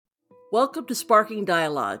Welcome to Sparking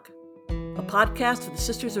Dialogue, a podcast for the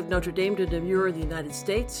Sisters of Notre Dame de Namur in the United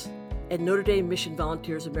States and Notre Dame Mission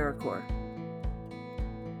Volunteers AmeriCorps.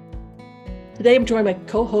 Today I'm joined by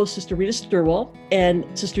co-host Sister Rita Sturwell and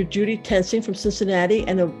Sister Judy Tensing from Cincinnati,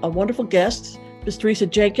 and a wonderful guest, Ms. Toresa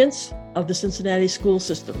Jenkins of the Cincinnati school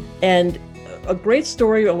system. And a great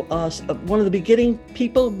story of one of the beginning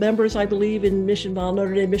members, I believe, in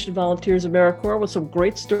Notre Dame Mission Volunteers AmeriCorps, with some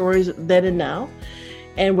great stories then and now.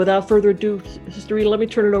 And without further ado, Sister Rita, let me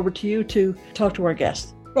turn it over to you to talk to our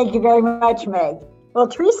guest. Thank you very much, Meg. Well,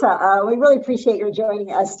 Toresa, we really appreciate your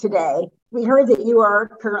joining us today. We heard that you are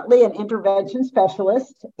currently an intervention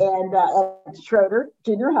specialist and at Schroeder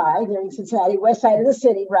Junior High here in Cincinnati, west side of the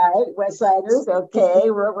city, right? West Siders,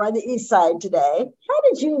 okay. We're on the east side today. How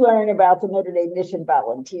did you learn about the Notre Dame Mission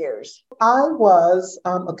Volunteers? I was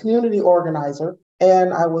a community organizer,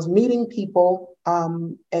 and I was meeting people,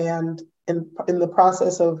 and in the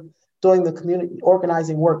process of doing the community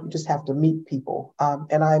organizing work, you just have to meet people.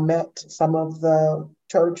 And I met some of the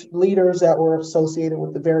church leaders that were associated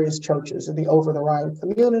with the various churches in the Over the Rhine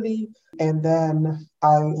community. And then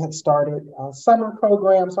I had started a summer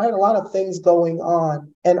program. So I had a lot of things going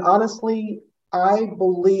on. And honestly, I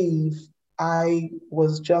believe I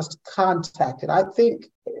was just contacted. I think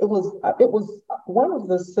it was one of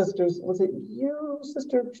the sisters, was it you,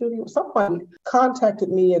 Sister Judy? Somebody contacted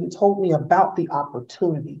me and told me about the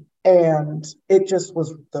opportunity. And it just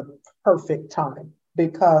was the perfect time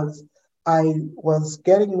because I was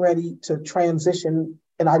getting ready to transition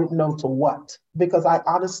and I didn't know to what, because I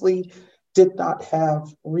honestly did not have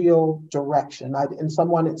real direction. And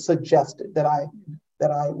someone had suggested that I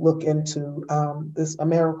look into this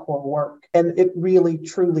AmeriCorps work. And it really,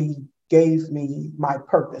 truly gave me my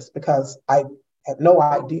purpose, because I had no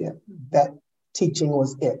idea that teaching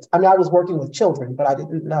was it. I mean, I was working with children, but I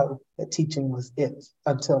didn't know that teaching was it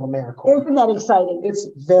until AmeriCorps. Isn't that exciting? It's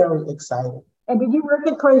very exciting. And did you work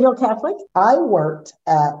at Collegial Catholic? I worked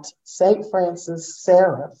at St. Francis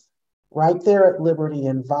Seraph, right there at Liberty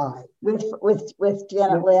and Vine. With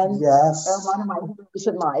Janet Lynn? Yes. One of my heroes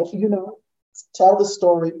in life, you know. Tell the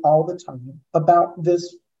story all the time about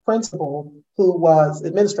this principal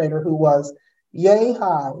administrator who was yay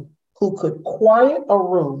high, who could quiet a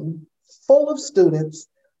room full of students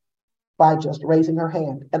by just raising her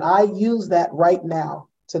hand. And I use that right now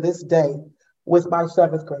to this day with my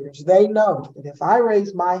seventh graders. They know that if I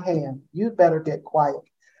raise my hand, you'd better get quiet.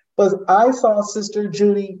 But I saw Sister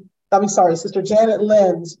Janet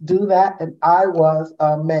Lynn do that, and I was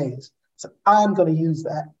amazed. So I'm going to use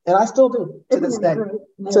that. And I still do to this day.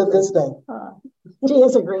 She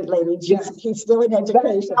is a great lady. She's still in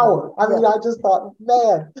education. I just thought,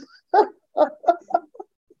 man.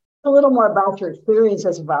 A little more about your experience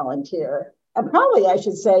as a volunteer. And probably I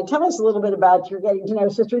should say, tell us a little bit about your getting to know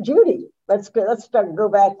Sister Judy. Let's go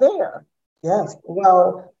back there. Yes.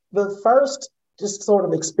 Well, the first just sort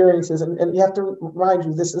of experiences, and you have to remind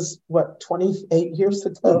you, this is 28 years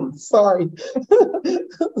ago. Sorry.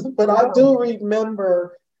 But I do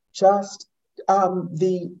remember just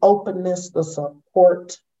the openness, the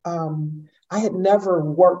support. I had never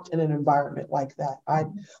worked in an environment like that.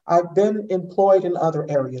 I've been employed in other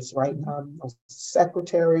areas, right? I was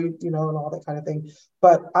secretary, and all that kind of thing.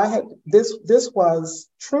 But this was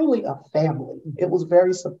truly a family. It was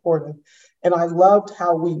very supportive. And I loved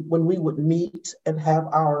how when we would meet and have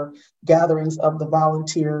our gatherings of the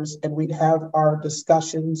volunteers, and we'd have our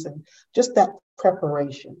discussions and just that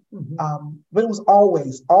preparation. Mm-hmm. But it was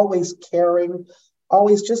always caring,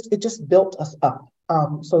 it just built us up.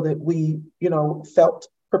 So that we, felt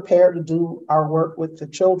prepared to do our work with the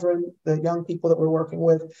children, the young people that we're working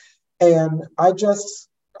with. And I just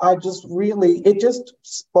really, it just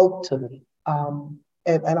spoke to me.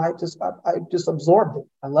 And I just absorbed it.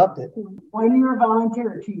 I loved it. 1 year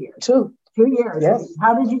volunteer, 2 years? 2 years. Yes.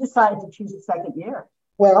 How did you decide to choose the second year?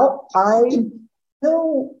 Well, I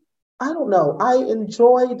don't know. I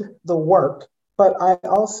enjoyed the work, but I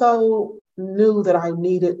also knew that I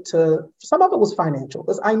needed to, some of it was financial,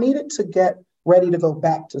 because I needed to get ready to go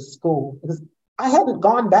back to school, because I hadn't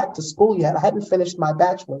gone back to school yet. I hadn't finished my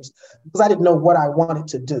bachelor's because I didn't know what I wanted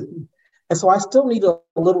to do. And so I still needed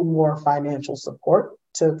a little more financial support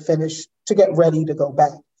to get ready to go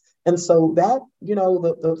back. And so that,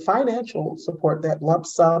 the financial support, that lump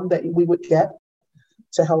sum that we would get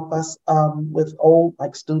to help us with old,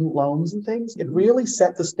 like student loans and things, it really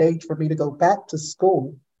set the stage for me to go back to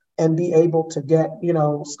school and be able to get,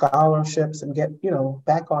 scholarships and get,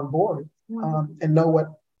 back on board and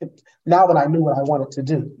know now that I knew what I wanted to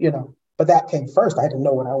do, but that came first. I didn't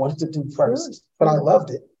know what I wanted to do first, but I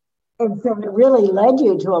loved it. And so it really led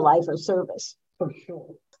you to a life of service. For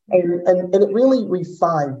sure. And it really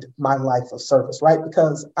refined my life of service, right?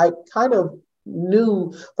 Because I kind of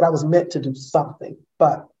knew that I was meant to do something,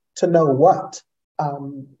 but to know what,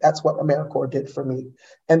 that's what AmeriCorps did for me.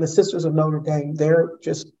 And the Sisters of Notre Dame,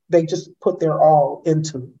 they just put their all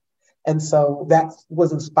into it. And so that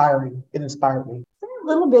was inspiring. It inspired me. Say a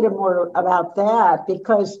little bit more about that,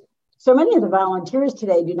 because so many of the volunteers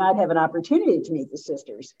today do not have an opportunity to meet the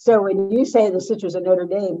sisters. So when you say the Sisters of Notre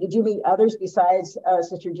Dame, did you meet others besides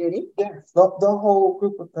Sister Judy? Yes, the whole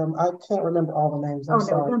group of them. I can't remember all the names. I'm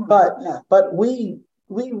sorry, no. But we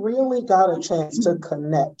really got a chance to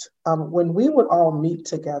connect. When we would all meet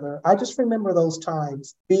together, I just remember those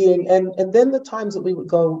times being, and then the times that we would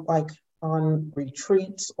go like on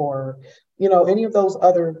retreats or, any of those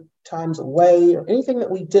other times away or anything that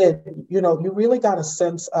we did, you really got a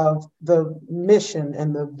sense of the mission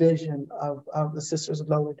and the vision of the Sisters of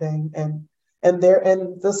Notre Dame and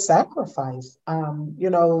the sacrifice.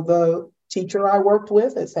 The teacher I worked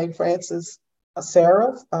with at St. Francis,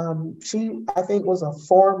 Sarah, she I think was a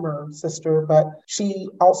former sister, but she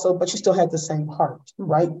still had the same heart,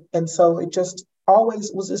 right? And so it just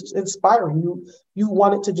always was just inspiring. You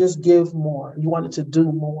wanted to just give more. You wanted to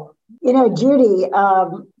do more. Judy,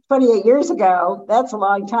 28 years ago, that's a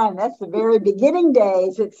long time. That's the very beginning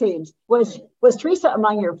days, it seems. Was Teresa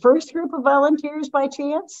among your first group of volunteers by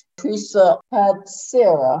chance? Teresa had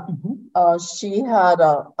Sarah. She had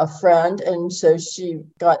a friend, and so she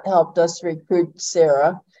helped us recruit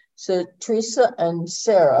Sarah. So Teresa and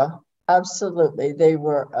Sarah, absolutely, they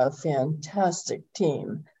were a fantastic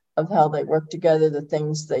team of how they worked together, the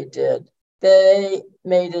things they did. They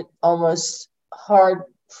made it almost hard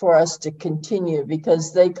for us to continue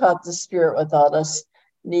because they caught the spirit without us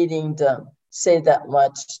needing to say that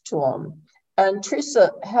much to them. And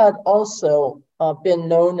Teresa had also been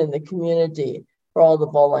known in the community for all the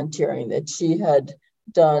volunteering that she had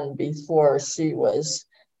done before. She was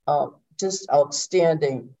just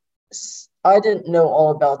outstanding. I didn't know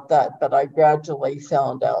all about that, but I gradually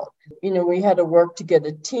found out. We had to work to get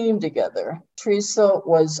a team together. Teresa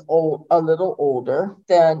was a little older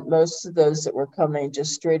than most of those that were coming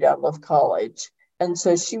just straight out of college. And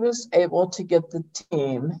so she was able to get the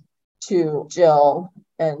team to gel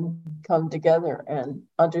and come together and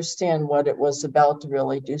understand what it was about to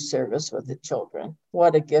really do service with the children.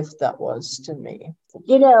 What a gift that was to me.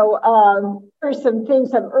 There's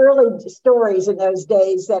some early stories in those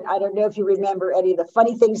days that I don't know if you remember any of the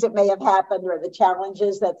funny things that may have happened or the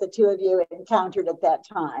challenges that the two of you encountered at that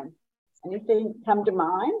time. Anything come to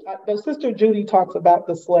mind? Sister Judy talks about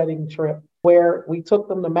the sledding trip where we took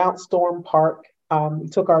them to Mount Storm Park. We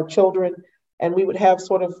took our children and we would have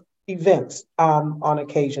sort of events on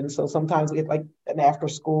occasion. So sometimes we had like an after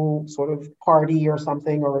school sort of party or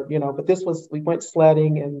something, or, but we went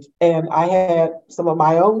sledding and I had some of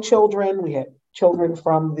my own children. We had children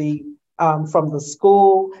from the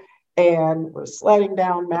school and we're sledding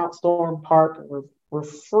down Mount Storm Park and we're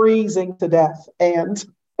freezing to death. And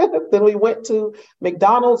then we went to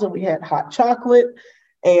McDonald's and we had hot chocolate.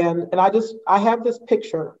 And I have this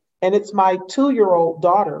picture. And it's my 2-year-old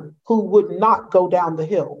daughter who would not go down the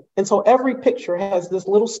hill. And so every picture has this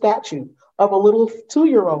little statue of a little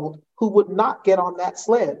 2-year-old who would not get on that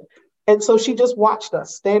sled. And so she just watched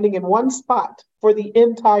us standing in one spot for the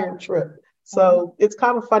entire trip. So it's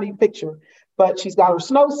kind of a funny picture, but she's got her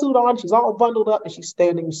snowsuit on, she's all bundled up and she's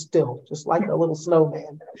standing still, just like a little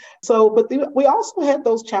snowman. So, but we also had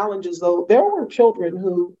those challenges though. There were children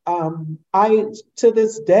who I, to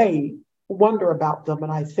this day, wonder about them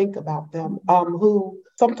and I think about them who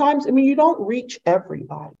sometimes, you don't reach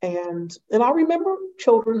everybody. And I remember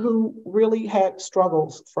children who really had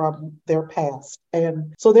struggles from their past.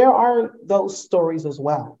 And so there are those stories as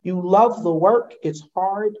well. You love the work. It's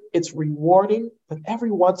hard. It's rewarding. But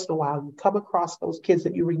every once in a while, you come across those kids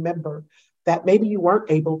that you remember that maybe you weren't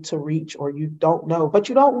able to reach or you don't know, but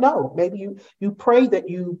you don't know. Maybe you pray that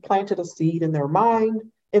you planted a seed in their mind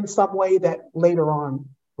in some way that later on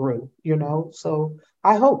grew, so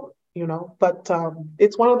I hope, but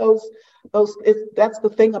it's one of those, that's the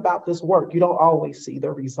thing about this work. You don't always see the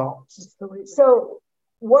results. So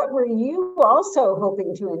what were you also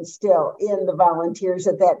hoping to instill in the volunteers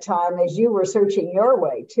at that time as you were searching your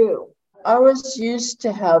way too? I was used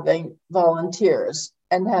to having volunteers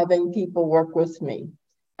and having people work with me.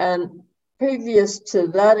 And previous to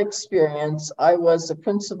that experience, I was the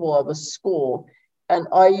principal of a school. And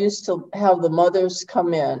I used to have the mothers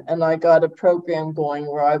come in and I got a program going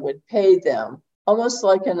where I would pay them, almost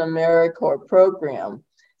like an AmeriCorps program,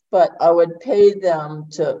 but I would pay them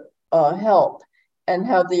to help and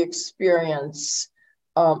have the experience.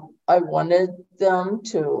 I wanted them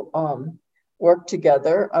to work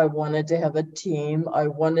together. I wanted to have a team. I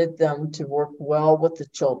wanted them to work well with the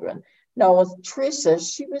children. Now with Toresa,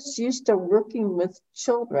 she was used to working with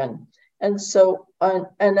children. And so,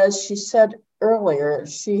 and as she said earlier,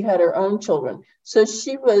 she had her own children. So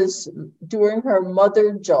she was doing her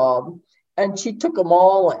mother job, and she took them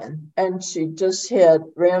all in, and she just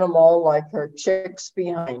ran them all like her chicks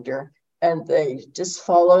behind her. And they just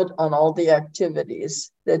followed on all the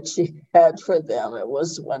activities that she had for them. It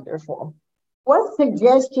was wonderful. What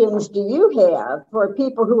suggestions do you have for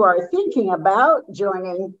people who are thinking about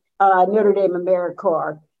joining Notre Dame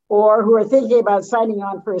AmeriCorps, or who are thinking about signing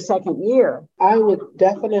on for a second year? I would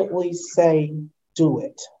definitely say do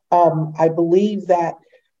it. I believe that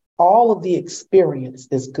all of the experience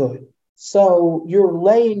is good. So you're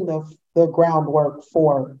laying the groundwork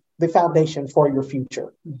for the foundation for your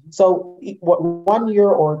future. Mm-hmm. So what 1 year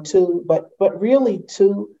or two, but really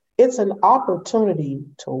two, it's an opportunity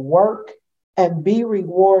to work and be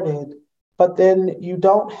rewarded, but then you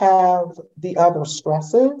don't have the other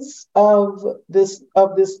stresses of this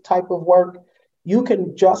type of work. You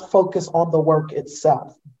can just focus on the work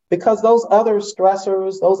itself, because those other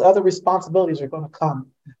stressors, those other responsibilities are going to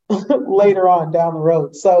come later on down the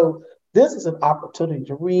road. So this is an opportunity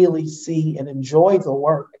to really see and enjoy the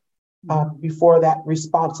work before that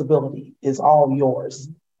responsibility is all yours.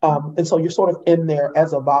 And so you're sort of in there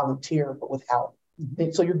as a volunteer, but without.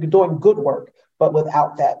 So you're doing good work, but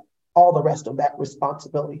without all the rest of that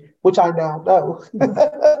responsibility, which I now know.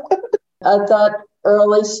 At that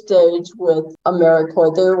early stage with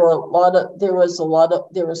AmeriCorps,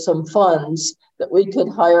 there were some funds that we could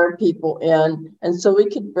hire people in, and so we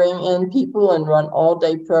could bring in people and run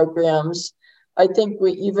all-day programs. I think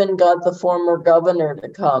we even got the former governor to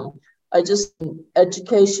come.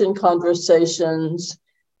 Education conversations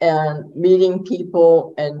and meeting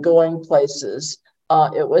people and going places.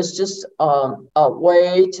 It was just a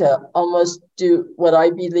way to almost do what I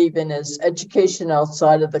believe in is education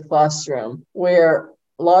outside of the classroom, where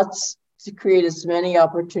to create as many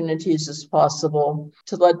opportunities as possible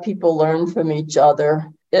to let people learn from each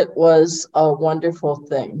other. It was a wonderful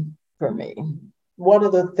thing for me. One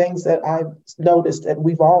of the things that I've noticed, and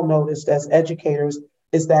we've all noticed as educators,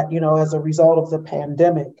 is that, as a result of the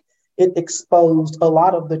pandemic, it exposed a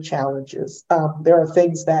lot of the challenges. There are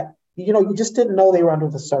things that you just didn't know they were under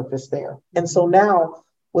the surface there. And so now,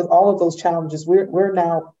 with all of those challenges, we're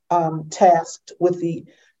now tasked with the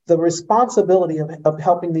responsibility of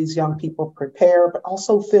helping these young people prepare, but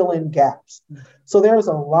also fill in gaps. So there's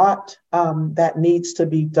a lot that needs to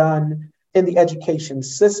be done in the education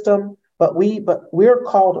system, but we're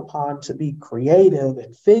called upon to be creative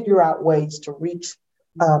and figure out ways to reach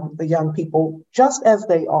the young people just as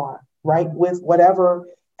they are, right? With whatever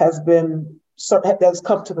has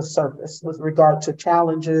come to the surface with regard to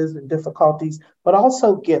challenges and difficulties, but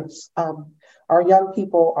also gifts. Our young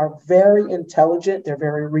people are very intelligent, they're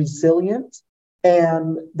very resilient,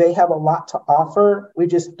 and they have a lot to offer. We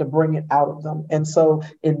just have to bring it out of them. And so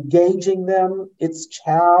engaging them, it's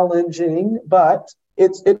challenging, but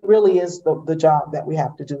it really is the job that we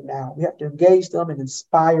have to do now. We have to engage them and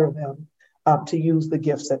inspire them to use the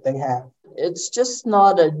gifts that they have. It's just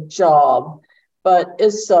not a job, but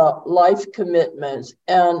it's a life commitment.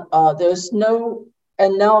 And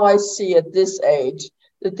and now I see at this age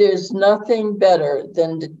that there's nothing better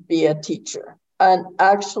than to be a teacher. And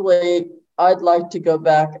actually, I'd like to go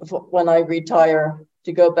back when I retire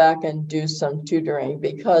to go back and do some tutoring,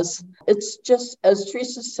 because it's just, as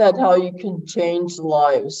Toresa said, how you can change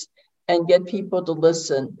lives and get people to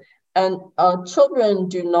listen. And children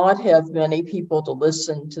do not have many people to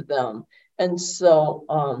listen to them. And so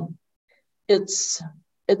it's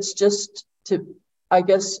just I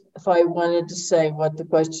guess if I wanted to say what the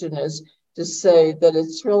question is, to say that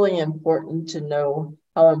it's really important to know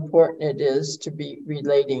how important it is to be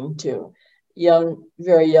relating to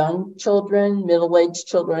very young children, middle-aged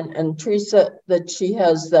children, and Toresa, that she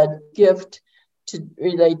has that gift to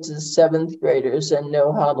relate to the 7th graders and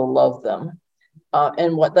know how to love them.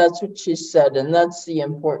 That's what she said, and that's the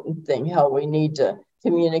important thing, how we need to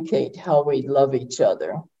communicate how we love each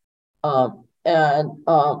other. I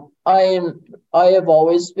have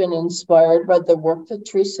always been inspired by the work that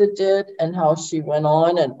Toresa did and how she went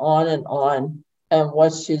on and on and on. And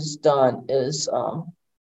what she's done is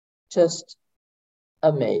just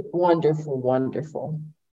amazing, wonderful, wonderful.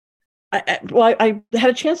 I had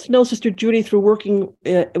a chance to know Sister Judy through working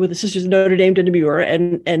with the Sisters of Notre Dame de Namur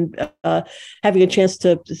and having a chance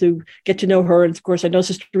to get to know her. And of course, I know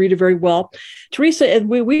Sister Rita very well. Toresa, and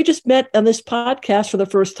we just met on this podcast for the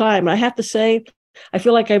first time. And I have to say, I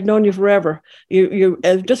feel like I've known you forever. You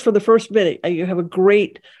just for the first minute, you have a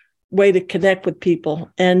great way to connect with people.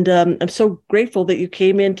 And I'm so grateful that you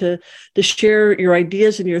came in to share your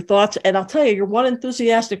ideas and your thoughts. And I'll tell you, you're one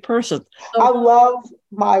enthusiastic person. I love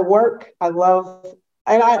my work. I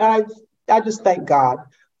just thank God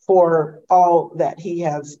for all that he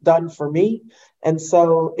has done for me. And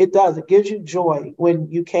so it gives you joy when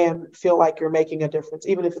you can feel like you're making a difference,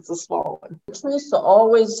 even if it's a small one. Toresa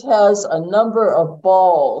always has a number of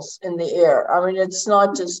balls in the air. I mean, it's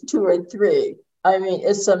not just 2 or 3. I mean,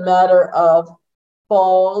 it's a matter of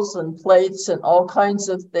balls and plates and all kinds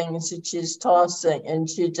of things that she's tossing, and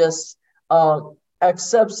she just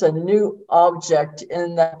accepts a new object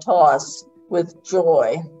in that toss with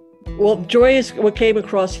joy. Well, joy is what came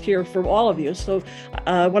across here from all of you. So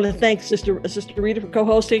I want to thank Sister Rita for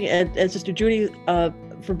co-hosting and Sister Judy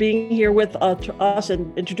for being here with us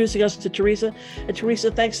and introducing us to Toresa. And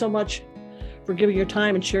Toresa, thanks so much for giving your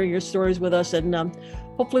time and sharing your stories with us. And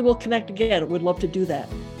hopefully we'll connect again. We'd love to do that.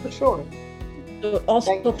 For sure. So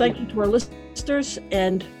also, thank you to our listeners,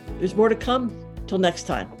 and there's more to come. Till next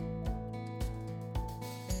time.